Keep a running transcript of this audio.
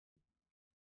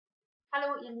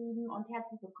Hallo ihr Lieben und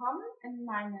herzlich willkommen in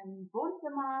meinem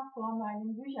Wohnzimmer vor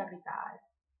meinem Bücherregal.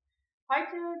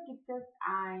 Heute gibt es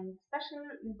ein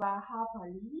Special über Harper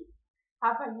Lee.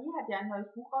 Harper Lee hat ja ein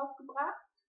neues Buch rausgebracht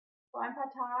vor ein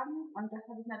paar Tagen und das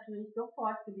habe ich natürlich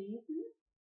sofort gelesen.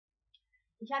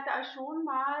 Ich hatte euch schon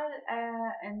mal,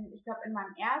 ich glaube in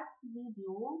meinem ersten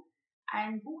Video,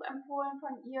 ein Buch empfohlen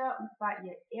von ihr, und zwar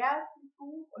ihr erstes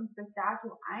Buch und bis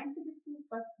dato einziges Buch,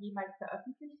 was sie jemals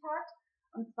veröffentlicht hat.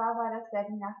 Und zwar war das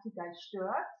die Nachtigall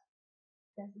stört.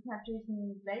 Das ist natürlich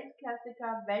ein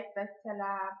Weltklassiker,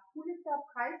 Weltbestseller,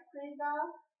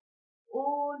 Pulitzer-Preisträger.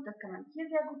 Und das kann man hier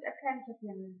sehr gut erkennen. Ich habe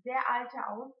hier eine sehr alte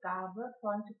Ausgabe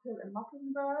von To Kill a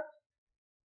Mockingbird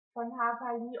von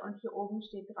Harper Lee und hier oben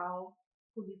steht drauf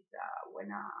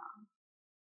Pulitzer-Winner.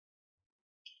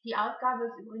 Die Ausgabe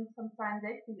ist übrigens von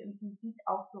 62 und die sieht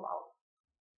auch so aus.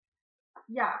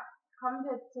 Ja, kommen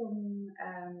wir zum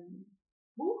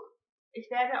Buch. Ich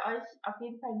werde euch auf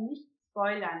jeden Fall nicht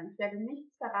spoilern. Ich werde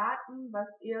nichts verraten, was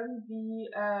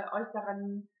irgendwie euch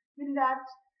daran hindert,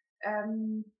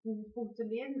 dieses Buch zu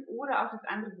lesen oder auch das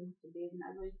andere Buch zu lesen.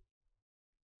 Also ich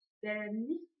werde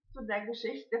nichts zu der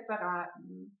Geschichte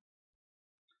verraten.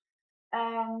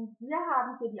 Wir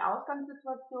haben hier die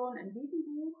Ausgangssituation in diesem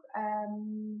Buch.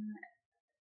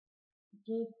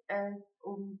 Geht es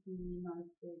um die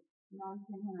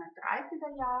 1930er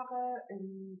Jahre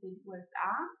in den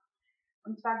USA.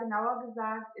 Und zwar genauer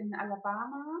gesagt in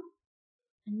Alabama,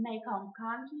 in Macomb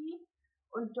County.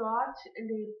 Und dort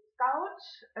lebt Scout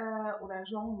oder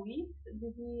Jean-Louis,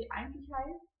 wie sie eigentlich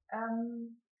heißt,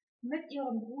 mit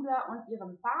ihrem Bruder und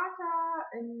ihrem Vater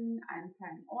in einem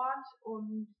kleinen Ort,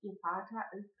 und ihr Vater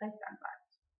ist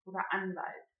Rechtsanwalt oder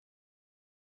Anwalt.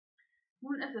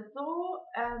 Nun ist es so,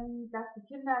 dass die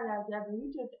Kinder ja sehr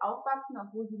behütet aufwachsen,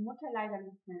 obwohl die Mutter leider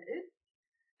nicht mehr ist.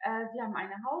 Sie haben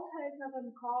eine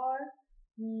Haushälterin, Call,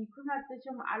 die kümmert sich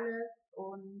um alles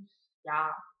und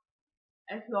ja,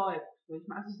 es läuft, würde ich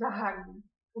mal so sagen,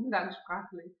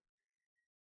 umgangssprachlich.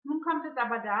 Nun kommt es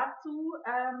aber dazu,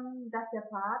 dass der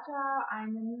Vater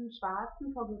einen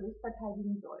Schwarzen vor Gericht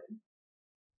verteidigen soll.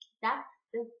 Das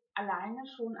ist alleine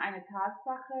schon eine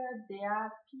Tatsache,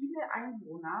 der viele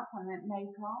Einwohner von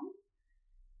Macomb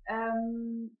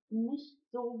nicht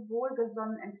so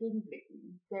wohlgesonnen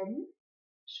entgegenblicken. Denn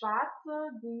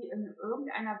Schwarze, die in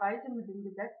irgendeiner Weise mit dem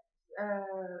Gesetz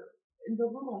in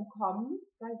Berührung kommen,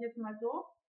 sage ich jetzt mal so,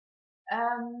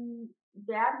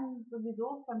 werden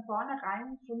sowieso von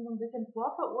vornherein schon so ein bisschen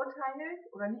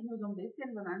vorverurteilt, oder nicht nur so ein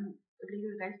bisschen, sondern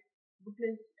regelrecht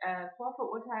wirklich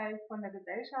vorverurteilt von der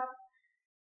Gesellschaft,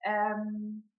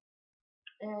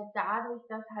 dadurch,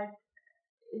 dass halt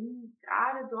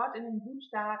gerade dort in den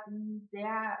Südstaaten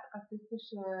sehr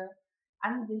rassistische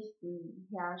Ansichten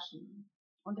herrschen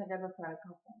unter der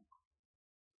Bevölkerung.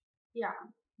 Ja,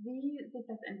 wie sich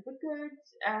das entwickelt,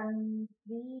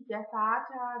 wie der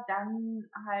Vater dann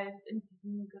halt in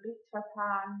diesem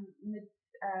Gerichtsverfahren mit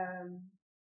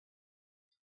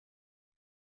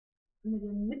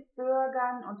den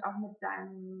Mitbürgern und auch mit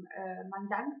seinem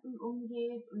Mandanten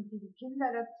umgeht und wie die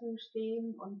Kinder dazu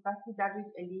stehen und was sie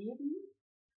dadurch erleben,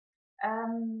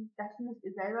 das müsst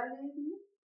ihr selber lesen.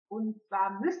 Und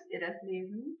zwar müsst ihr das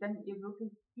lesen, wenn ihr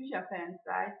wirklich Bücherfans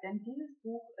seid, denn dieses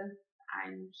Buch ist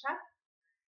ein Schatz.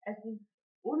 Es ist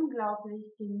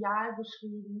unglaublich genial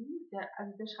geschrieben.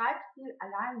 Der Schreibstil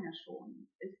alleine schon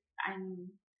ist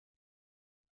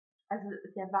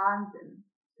ist der Wahnsinn.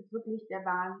 Ist wirklich der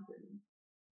Wahnsinn.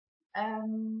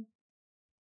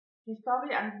 Die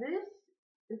Story an sich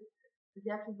ist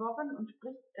sehr verworren und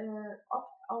spricht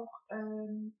oft auch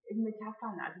in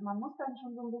Metaphern. Also man muss dann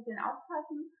schon so ein bisschen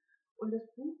aufpassen, und das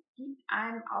Buch gibt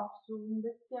einem auch so ein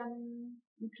bisschen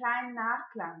einen kleinen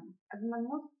Nachklang. Also man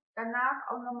muss danach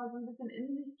auch nochmal so ein bisschen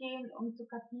in sich gehen, um zu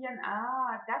kapieren,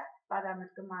 das war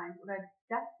damit gemeint, oder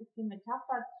das ist die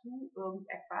Metapher zu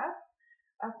irgendetwas,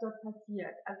 was dort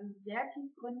passiert. Also sehr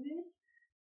tiefgründig,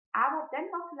 aber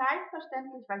dennoch leicht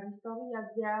verständlich, weil die Story ja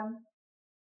sehr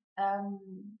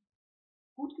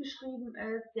gut geschrieben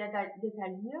ist, sehr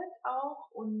detailliert auch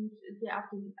und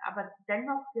aber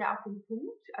dennoch sehr auf den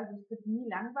Punkt. Also es wird nie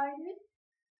langweilig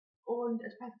und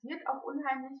es passiert auch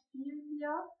unheimlich viel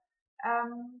hier.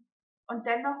 Und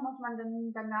dennoch muss man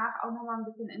dann danach auch nochmal ein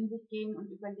bisschen in sich gehen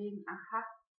und überlegen, aha,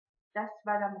 das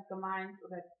war damit gemeint,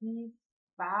 oder dies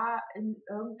war in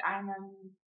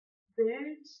irgendeinem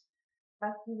Bild,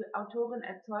 was die Autorin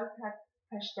erzeugt hat,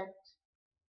 versteckt.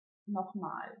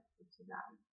 Nochmal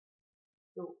sozusagen.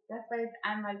 So, das war jetzt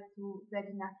einmal zu Wer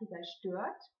die Nachtigall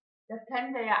stört. Das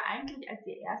kennen wir ja eigentlich als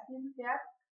ihr Erstlingswerk,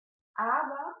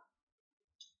 aber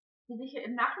wie sich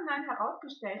im Nachhinein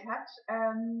herausgestellt hat,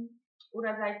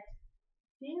 oder seit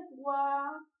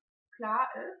Februar klar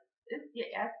ist ihr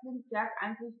Erstlingswerk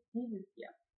eigentlich dieses hier.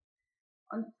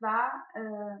 Und zwar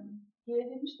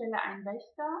Gehe, stelle, einen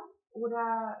Wächter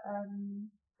oder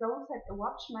So Said a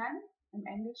Watchman im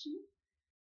Englischen.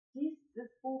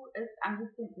 Dieses Buch ist am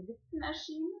 17.07.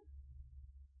 erschienen.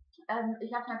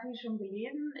 Ich habe es natürlich schon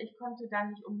gelesen, ich konnte da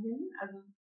nicht umhin, also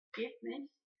geht nicht.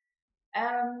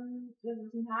 Das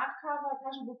ist ein Hardcover,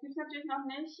 Taschenbuch gibt es natürlich noch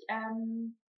nicht,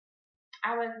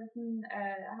 aber es ist ein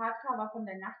Hardcover von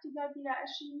der Nachtigall wieder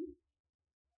erschienen.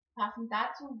 Passend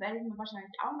dazu werde ich mir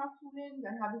wahrscheinlich auch noch zulegen,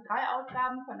 dann habe ich 3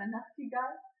 Ausgaben von der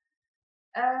Nachtigall.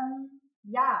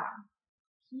 Ja,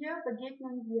 hier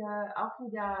begegnen wir auch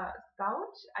wieder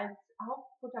Scout als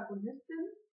Hauptprotagonistin,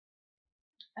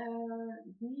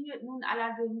 die nun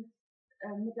allerdings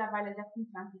mittlerweile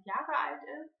 26 Jahre alt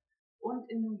ist und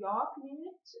in New York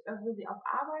lebt, wo sie auch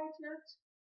arbeitet.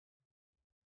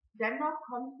 Dennoch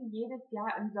kommt sie jedes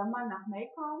Jahr im Sommer nach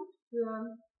Macomb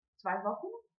für 2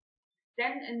 Wochen,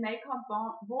 denn in Macomb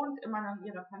wohnt immer noch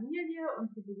ihre Familie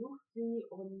und sie besucht sie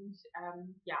und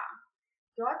ja,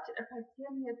 dort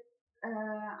passieren jetzt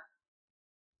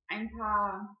ein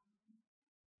paar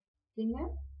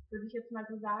Dinge, würde ich jetzt mal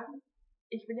so sagen.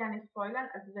 Ich will ja nicht spoilern,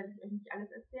 also werde ich euch nicht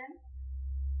alles erzählen,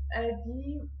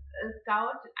 die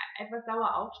Scout etwas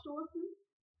sauer aufstoßen.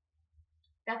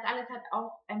 Das alles hat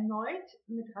auch erneut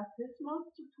mit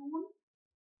Rassismus zu tun,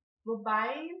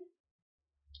 wobei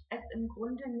es im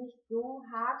Grunde nicht so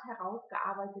hart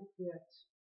herausgearbeitet wird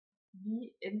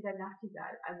wie in der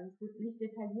Nachtigall. Also es wird nicht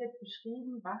detailliert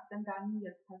beschrieben, was denn dann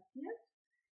jetzt passiert.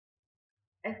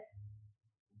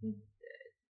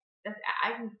 Das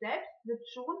Ereignis selbst wird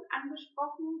schon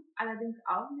angesprochen, allerdings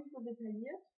auch nicht so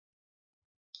detailliert.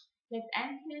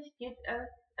 Letztendlich geht es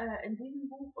in diesem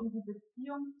Buch um die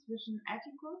Beziehung zwischen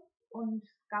Atticus und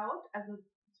Scout, also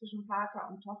zwischen Vater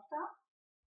und Tochter.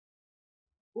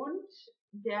 Und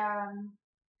der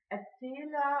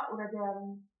Erzähler oder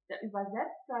der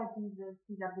Übersetzer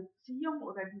dieser Beziehung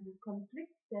oder dieses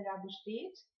Konflikts, der da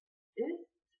besteht, ist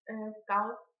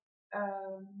Scouts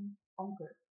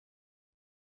Onkel.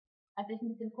 Was sich ein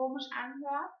bisschen komisch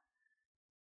anhört.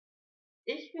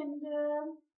 Ich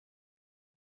finde,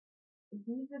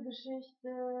 diese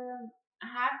Geschichte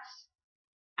hat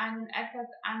einen etwas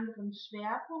anderen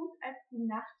Schwerpunkt als die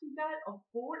Nachtigall,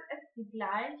 obwohl es die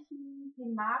gleichen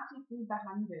Thematiken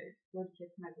behandelt, würde ich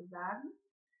jetzt mal so sagen.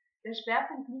 Der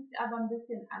Schwerpunkt liegt aber ein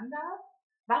bisschen anders,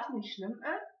 was nicht schlimm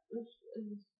ist. Es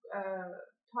ist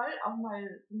toll, auch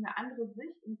mal eine andere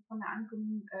Sicht und von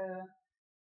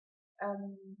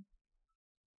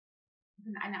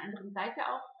einer anderen Seite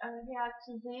auch her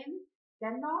zu sehen.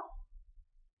 Dennoch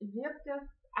wirkt es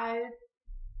als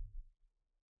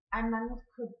ein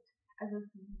Manuskript, also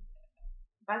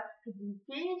was für die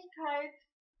Fähigkeit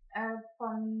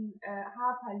von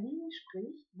Harper Lee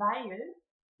spricht, weil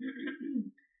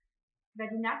wer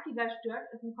die Nachtigall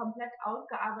stört, ist ein komplett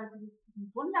ausgearbeitetes,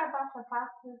 wunderbar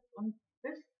verfasstes und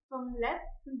bis zum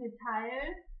letzten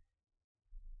Detail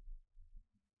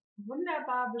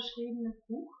wunderbar beschriebenes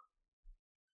Buch.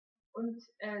 Und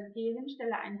Gehe,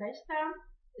 stelle, einen Wächter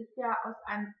ist ja aus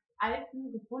einem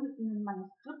alten, gefundenen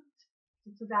Manuskript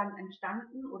sozusagen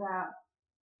entstanden, oder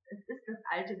es ist das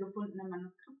alte gefundene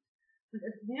Manuskript. Und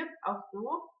es wirkt auch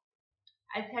so,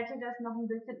 als hätte das noch ein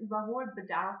bisschen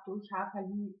Überholbedarf durch Harper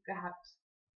Lee gehabt.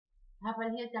 Harper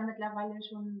Lee ist ja mittlerweile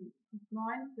schon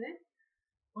 90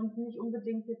 und nicht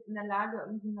unbedingt jetzt in der Lage,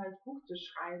 irgendwie ein neues Buch zu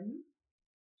schreiben.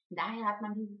 Daher hat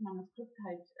man dieses Manuskript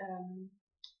halt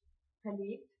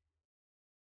verlegt.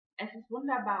 Es ist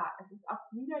wunderbar. Es ist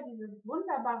auch wieder dieses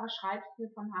wunderbare Schreibstil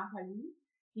von Harper Lee.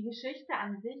 Die Geschichte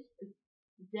an sich ist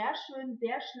sehr schön,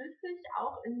 sehr schlüssig,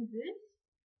 auch in sich.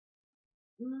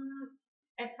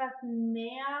 Etwas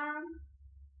mehr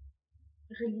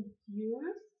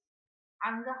religiös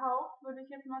angehaucht, würde ich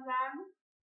jetzt mal sagen.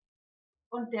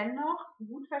 Und dennoch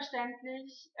gut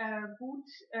verständlich,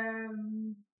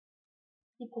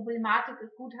 die Problematik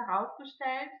ist gut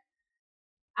herausgestellt,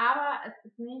 aber es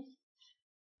ist nicht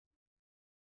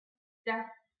das,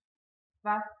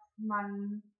 was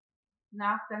man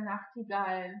nach der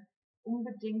Nachtigall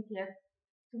unbedingt jetzt,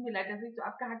 tut mir leid, dass ich so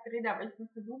abgehackt rede, aber ich will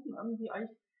versuchen, irgendwie euch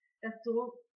das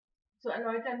so zu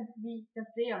erläutern, wie ich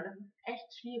das sehe. Und das ist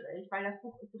echt schwierig, weil das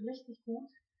Buch ist richtig gut.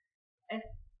 Es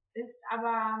ist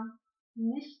aber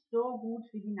nicht so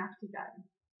gut wie die Nachtigall.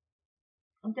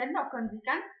 Und dennoch können sich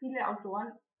ganz viele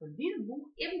Autoren von diesem Buch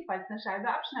ebenfalls eine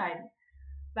Scheibe abschneiden,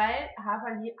 weil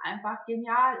Harper Lee einfach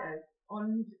genial ist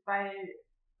und weil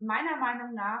meiner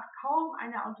Meinung nach kaum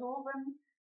eine Autorin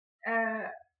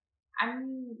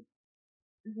an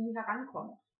sie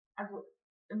herankommt. Also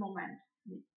im Moment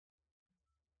nicht.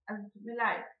 Also es tut mir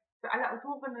leid. Für alle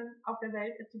Autorinnen auf der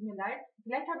Welt, es tut mir leid.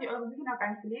 Vielleicht habt ihr eure Bücher noch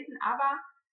gar nicht gelesen, aber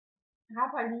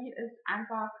Harper Lee ist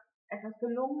einfach etwas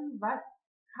gelungen, was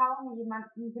kaum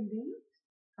jemandem gelingt.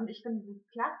 Und ich finde es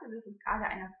klasse, dass es gerade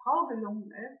einer Frau gelungen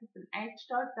ist. Ich bin echt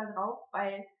stolz darauf,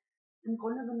 weil im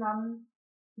Grunde genommen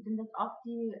sind das oft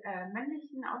die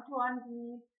männlichen Autoren,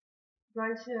 die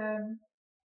solche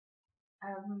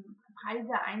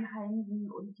Preise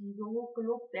einheimsen und die so hoch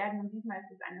gelobt werden. Und diesmal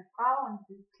ist es eine Frau und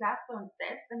sie ist klasse. Und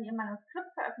selbst wenn ihr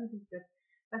Manuskript veröffentlicht wird,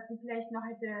 was sie vielleicht noch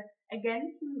hätte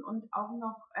ergänzen und auch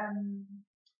noch,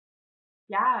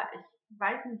 ja, ich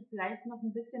weiß nicht, vielleicht noch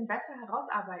ein bisschen besser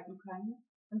herausarbeiten können.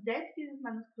 Und selbst dieses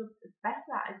Manuskript ist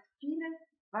besser als vieles,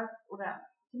 was, oder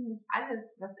ziemlich alles,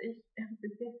 was ich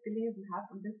bis jetzt gelesen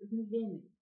habe. Und das ist nicht wenig.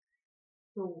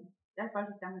 So, das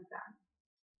wollte ich damit sagen.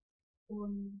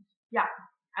 Und ja,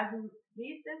 also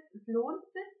lest es lohnt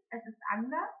sich, es ist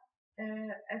anders,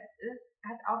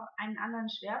 hat auch einen anderen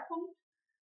Schwerpunkt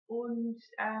und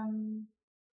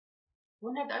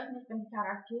wundert euch nicht, wenn die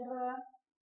Charaktere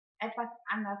etwas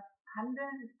anders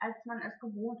handeln, als man es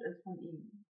gewohnt ist von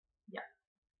ihnen. Ja,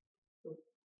 so.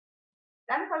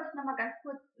 Dann wollte ich nochmal ganz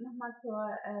kurz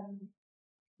zur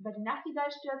über die Nachtigall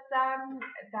stört sagen,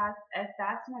 dass es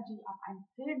dazu natürlich auch einen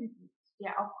Film gibt,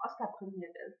 der auch Oscar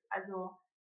prämiert ist. Also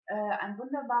ein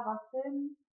wunderbarer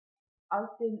Film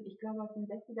aus den, ich glaube aus den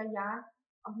 60er Jahren,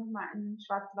 auch nochmal in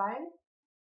Schwarz-Weiß.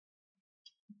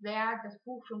 Wer das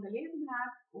Buch schon gelesen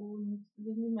hat und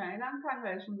sich nicht mehr erinnern kann,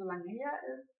 weil es schon so lange her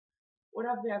ist,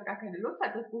 oder wer gar keine Lust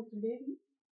hat, das Buch zu lesen,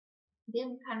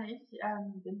 dem kann ich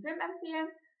den Film empfehlen.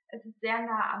 Es ist sehr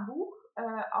nah am Buch,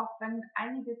 auch wenn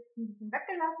einiges ein bisschen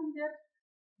weggelassen wird,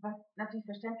 was natürlich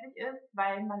verständlich ist,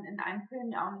 weil man in einem Film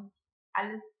ja auch nicht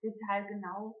alles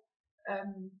detailgenau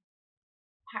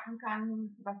packen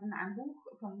kann, was in einem Buch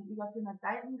von über 400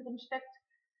 Seiten drin steckt.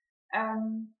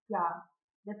 Ja,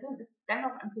 der Film ist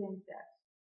dennoch empfehlenswert.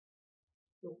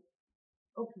 So,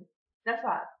 okay, das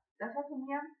war's. Das war's von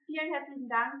mir. Vielen herzlichen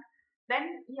Dank.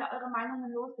 Wenn ihr eure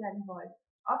Meinungen loswerden wollt,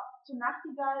 ob zu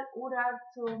Nachtigall oder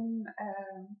zum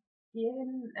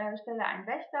Gehe, stelle, einen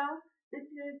Wächter,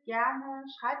 bitte gerne,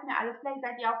 schreibt mir alles. Vielleicht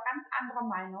seid ihr auch ganz anderer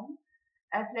Meinung.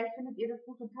 Vielleicht findet ihr das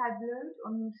Buch total blöd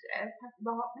und es passt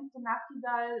überhaupt nicht zu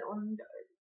Nachtigall und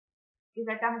ihr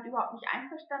seid damit überhaupt nicht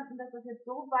einverstanden, dass das jetzt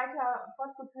so weiter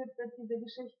fortgeführt wird, diese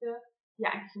Geschichte, die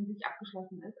eigentlich in sich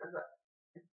abgeschlossen ist. Also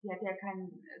sie hat ja keine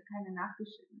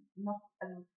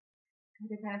also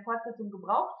hätte keine Fortsetzung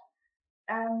gebraucht.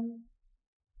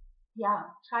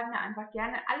 Ja, schreibt mir einfach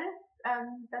gerne alles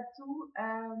dazu.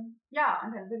 Ja,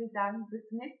 und dann würde ich sagen, bis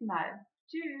zum nächsten Mal.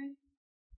 Tschüss!